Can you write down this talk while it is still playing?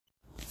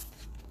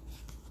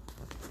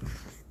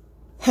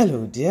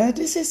Hello, dear.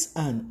 This is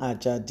Anne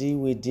Ajadi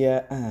with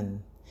Dear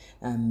Anne,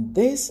 and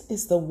this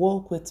is the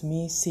Walk with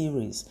Me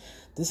series.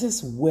 This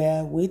is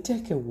where we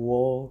take a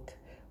walk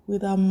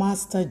with our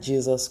Master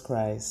Jesus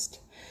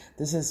Christ.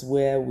 This is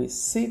where we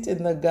sit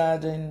in the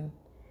garden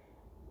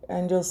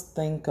and just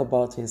think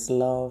about His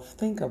love,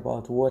 think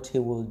about what He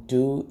will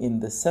do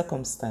in the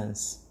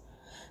circumstance,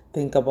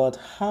 think about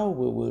how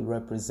we will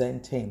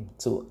represent Him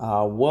to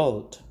our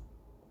world.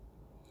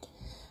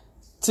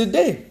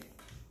 Today,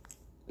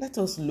 let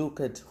us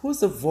look at who's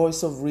the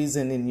voice of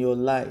reason in your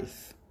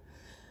life.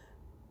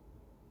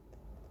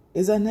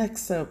 It's an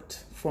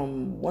excerpt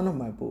from one of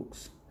my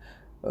books,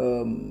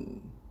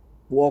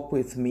 Walk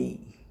with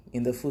Me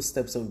in the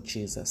Footsteps of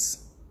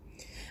Jesus.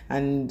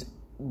 And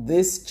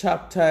this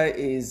chapter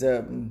is,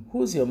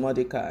 who's your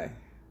Mordecai?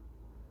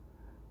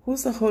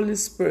 Who's the Holy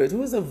Spirit?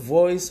 Who's the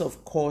voice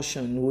of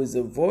caution? Who is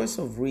the voice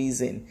of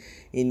reason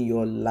in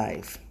your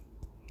life?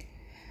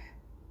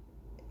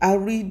 I'll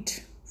read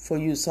for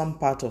you some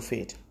part of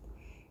it.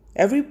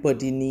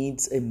 Everybody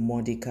needs a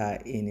Mordecai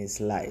in his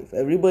life.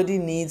 Everybody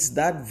needs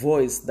that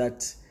voice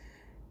that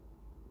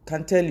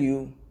can tell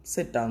you,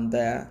 sit down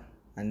there,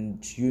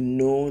 and you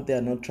know they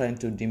are not trying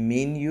to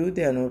demean you,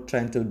 they are not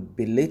trying to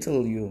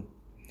belittle you.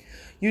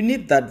 You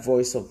need that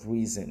voice of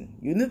reason.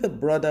 You need a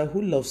brother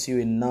who loves you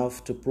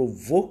enough to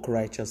provoke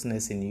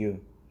righteousness in you.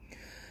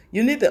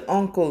 You need the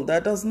uncle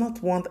that does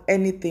not want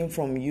anything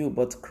from you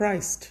but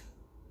Christ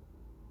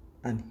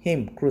and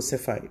Him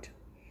crucified.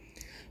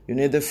 You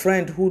need a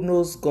friend who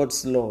knows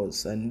God's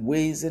laws and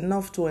ways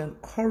enough to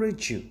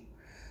encourage you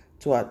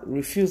to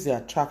refuse the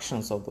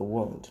attractions of the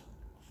world.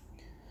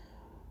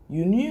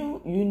 You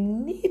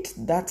need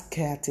that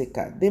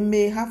caretaker. They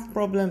may have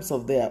problems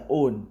of their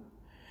own,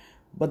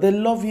 but they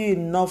love you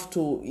enough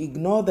to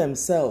ignore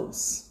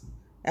themselves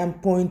and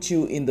point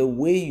you in the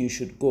way you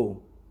should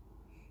go.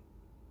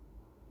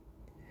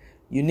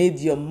 You need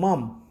your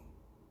mom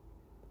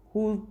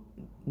who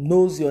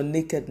knows your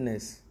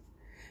nakedness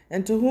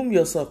and to whom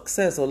your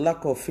success or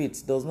lack of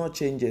it does not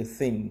change a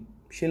thing.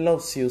 She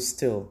loves you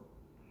still.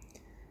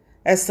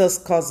 Esther's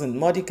cousin,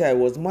 Mordecai,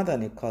 was more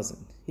than a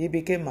cousin. He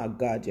became her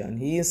guardian.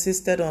 He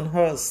insisted on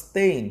her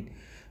staying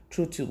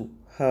true to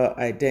her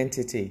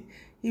identity.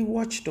 He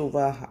watched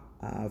over her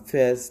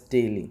affairs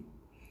daily.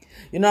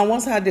 I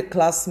once had a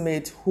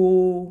classmate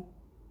who,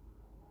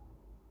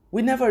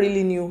 we never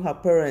really knew her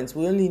parents.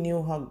 We only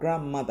knew her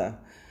grandmother,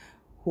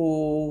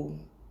 who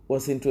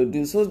was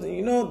introduced. So,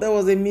 there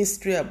was a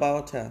mystery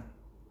about her.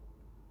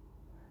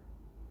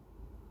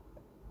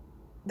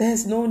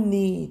 There's no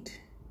need.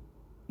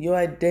 Your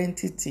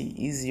identity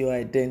is your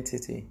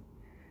identity.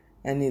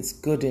 And it's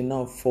good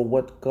enough for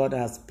what God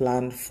has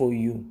planned for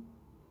you.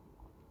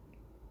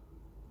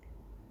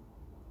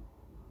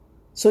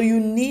 So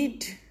you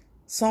need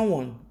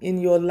someone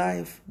in your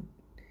life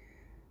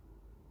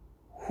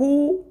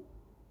who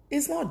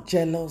is not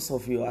jealous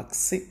of your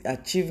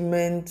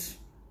achievement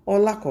or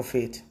lack of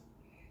it.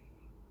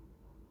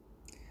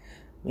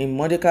 In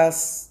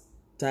Mordecai's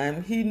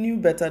time, he knew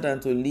better than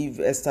to leave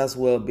Esther's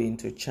well-being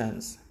to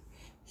chance.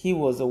 He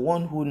was the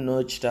one who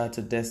nudged her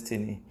to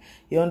destiny.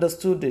 He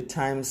understood the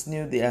times,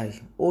 knew their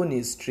own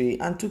history,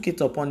 and took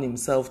it upon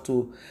himself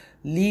to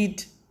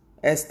lead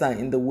Esther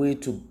in the way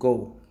to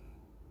go.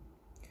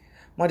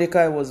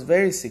 Mordecai was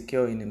very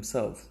secure in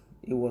himself.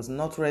 He was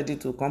not ready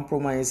to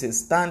compromise his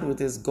stand with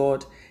his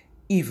God,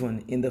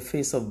 even in the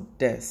face of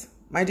death.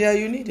 My dear,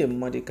 you need a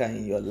Mordecai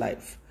in your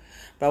life.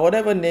 By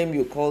whatever name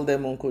you call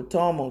them, Uncle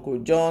Tom, Uncle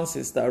John,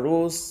 Sister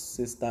Rose,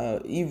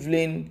 Sister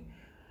Evelyn,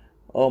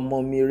 or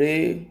Mommy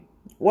Ray,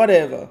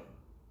 whatever.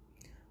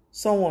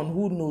 Someone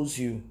who knows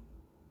you.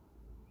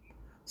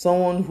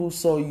 Someone who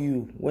saw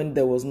you when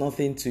there was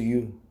nothing to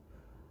you.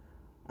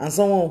 And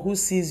someone who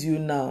sees you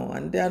now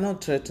and they are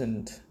not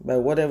threatened by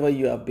whatever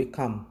you have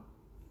become.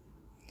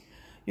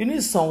 You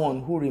need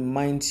someone who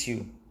reminds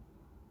you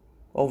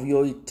of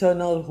your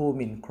eternal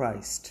home in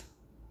Christ.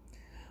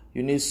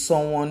 You need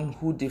someone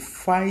who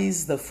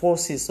defies the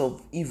forces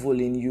of evil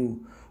in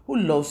you, who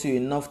loves you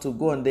enough to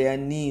go on their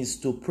knees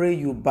to pray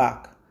you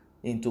back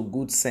into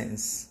good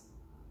sense.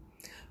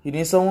 You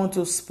need someone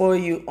to spur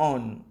you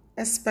on,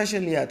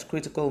 especially at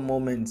critical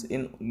moments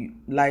in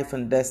life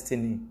and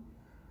destiny.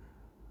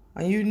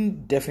 And you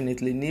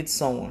definitely need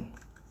someone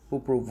who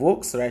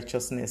provokes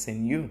righteousness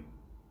in you.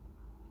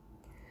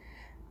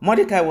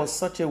 Mordecai was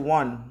such a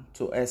one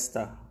to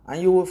Esther, and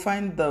you will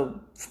find the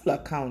full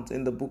account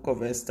in the book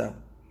of Esther.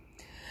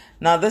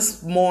 Now,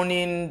 this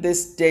morning,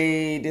 this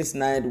day, this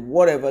night,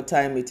 whatever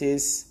time it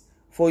is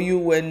for you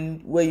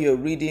where you're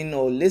reading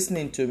or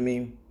listening to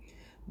me,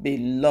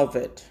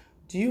 beloved,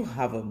 do you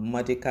have a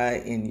Mordecai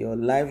in your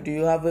life? Do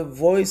you have a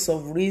voice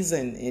of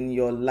reason in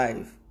your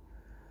life?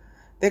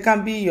 They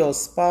can be your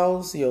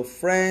spouse, your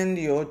friend,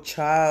 your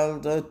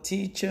child, a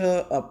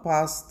teacher, a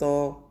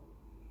pastor,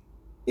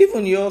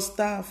 even your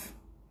staff.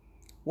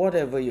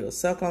 Whatever your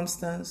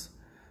circumstance,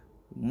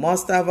 you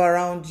must have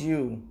around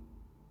you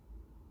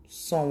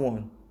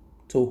someone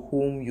to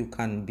whom you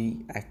can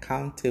be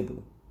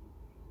accountable.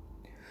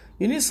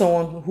 You need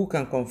someone who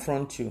can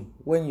confront you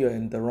when you're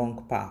in the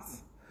wrong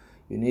path.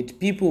 You need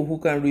people who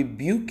can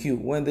rebuke you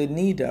when the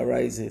need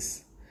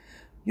arises.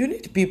 You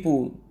need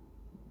people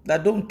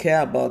that don't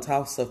care about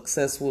how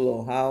successful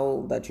or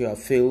how that you have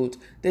failed.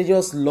 They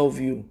just love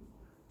you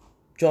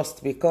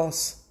just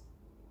because.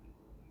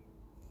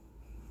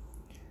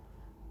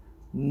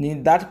 You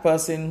need that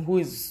person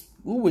who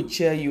will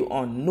cheer you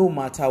on no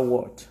matter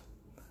what.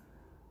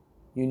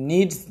 You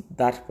need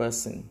that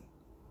person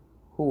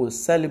who will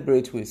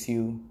celebrate with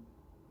you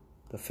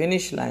the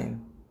finish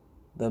line,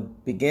 the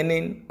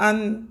beginning,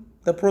 and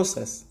the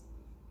process.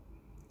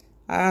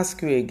 I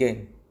ask you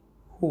again,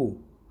 who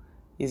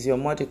is your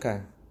Mordecai?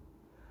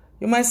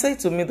 You might say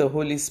to me the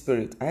Holy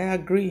Spirit. I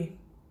agree.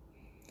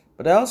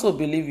 But I also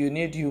believe you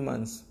need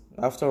humans.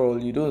 After all,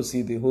 you don't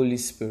see the Holy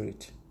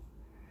Spirit.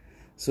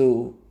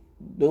 So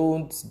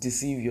don't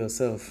deceive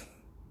yourself.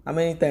 How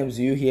many times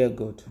do you hear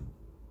God?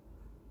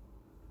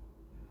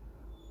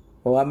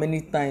 Or how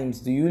many times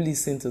do you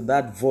listen to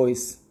that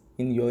voice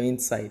in your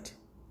inside?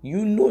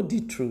 You know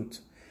the truth.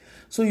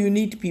 So you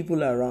need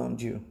people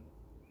around you.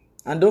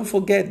 And don't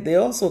forget, they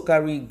also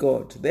carry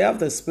God. They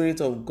have the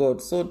Spirit of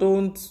God. So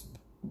don't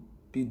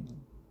be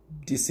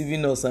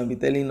deceiving us and be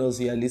telling us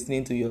you are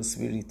listening to your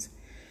spirit.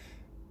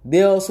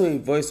 They are also a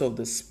voice of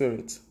the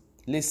Spirit.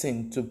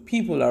 Listen to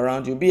people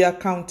around you. Be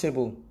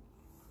accountable.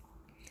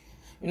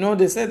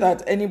 They say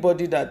that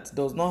anybody that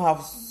does not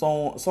have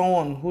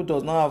someone who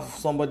does not have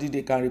somebody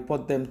they can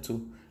report them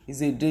to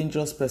is a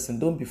dangerous person.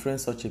 Don't befriend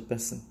such a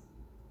person.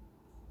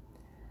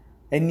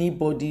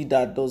 Anybody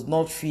that does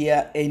not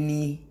fear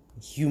any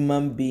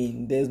human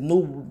being, there's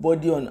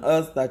nobody on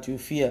earth that you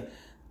fear.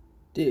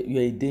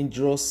 You're a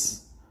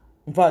dangerous,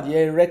 in fact,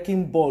 you're a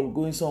wrecking ball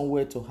going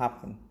somewhere to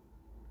happen.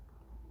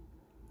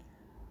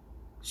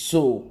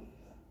 So,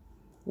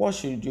 what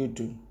should you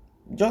do?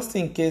 Just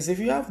in case, if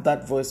you have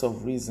that voice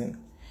of reason,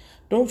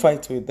 don't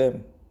fight with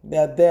them. They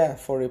are there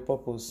for a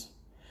purpose.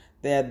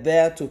 They are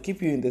there to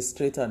keep you in the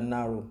straight and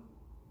narrow.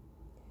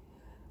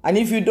 And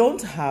if you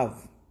don't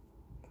have,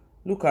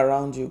 look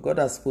around you. God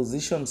has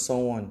positioned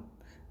someone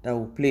that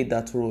will play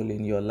that role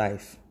in your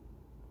life.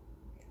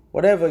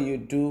 Whatever you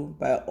do,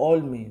 by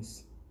all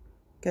means,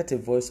 get a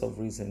voice of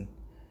reason.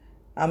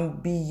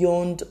 And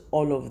beyond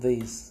all of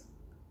this,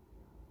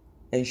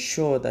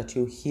 ensure that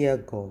you hear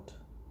God.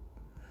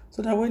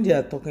 So that when they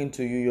are talking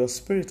to you, your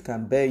spirit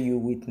can bear you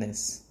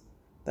witness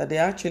that they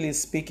are actually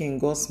speaking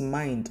God's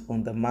mind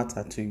on the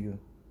matter to you.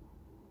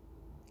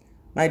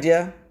 My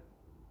dear,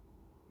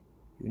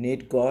 you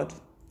need God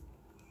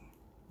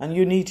and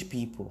you need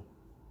people.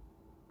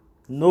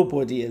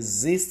 Nobody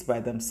exists by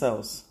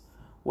themselves.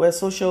 We're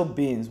social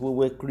beings. We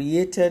were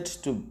created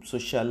to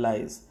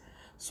socialize.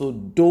 So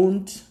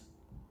don't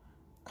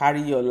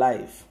carry your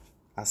life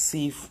as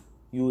if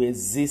you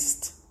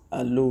exist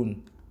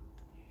alone.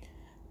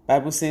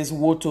 Bible says,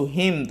 woe to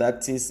him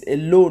that is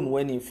alone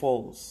when he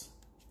falls.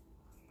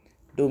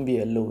 Don't be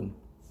alone.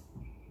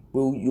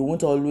 You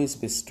won't always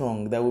be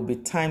strong. There will be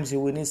times you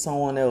will need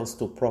someone else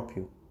to prop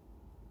you.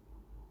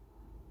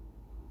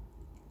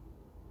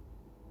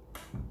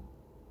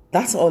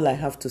 That's all I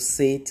have to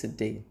say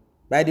today.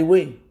 By the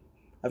way,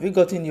 have you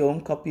gotten your own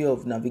copy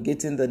of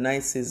Navigating the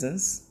 9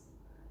 Seasons?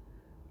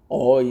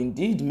 Or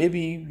indeed,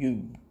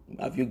 maybe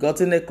have you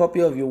gotten a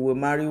copy of You Will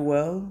Marry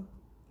Well?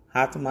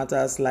 Heart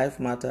Matters, Life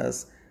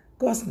Matters,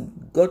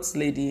 God's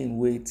Lady in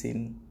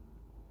Waiting,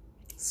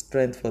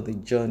 Strength for the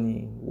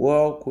Journey,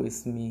 Walk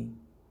With Me.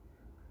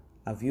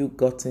 Have you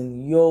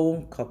gotten your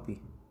own copy?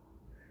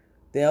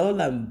 They are all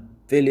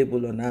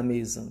available on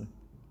Amazon.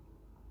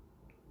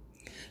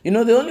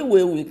 The only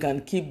way we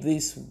can keep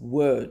this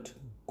word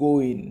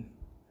going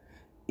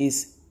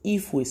is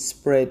if we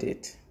spread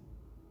it.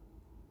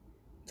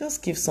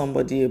 Just give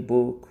somebody a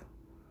book,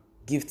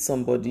 gift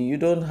somebody. You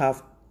don't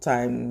have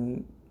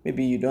time,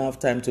 maybe you don't have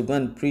time to go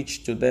and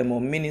preach to them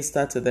or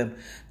minister to them.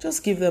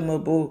 Just give them a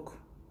book.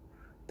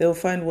 They'll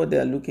find what they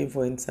are looking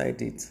for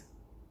inside it.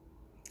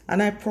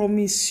 And I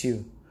promise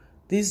you,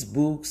 these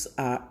books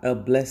are a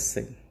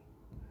blessing.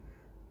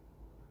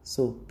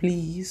 So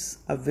please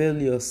avail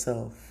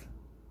yourself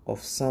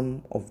of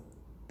some of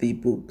the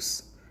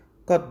books.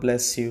 God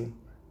bless you.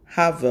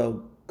 Have a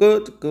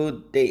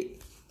good day.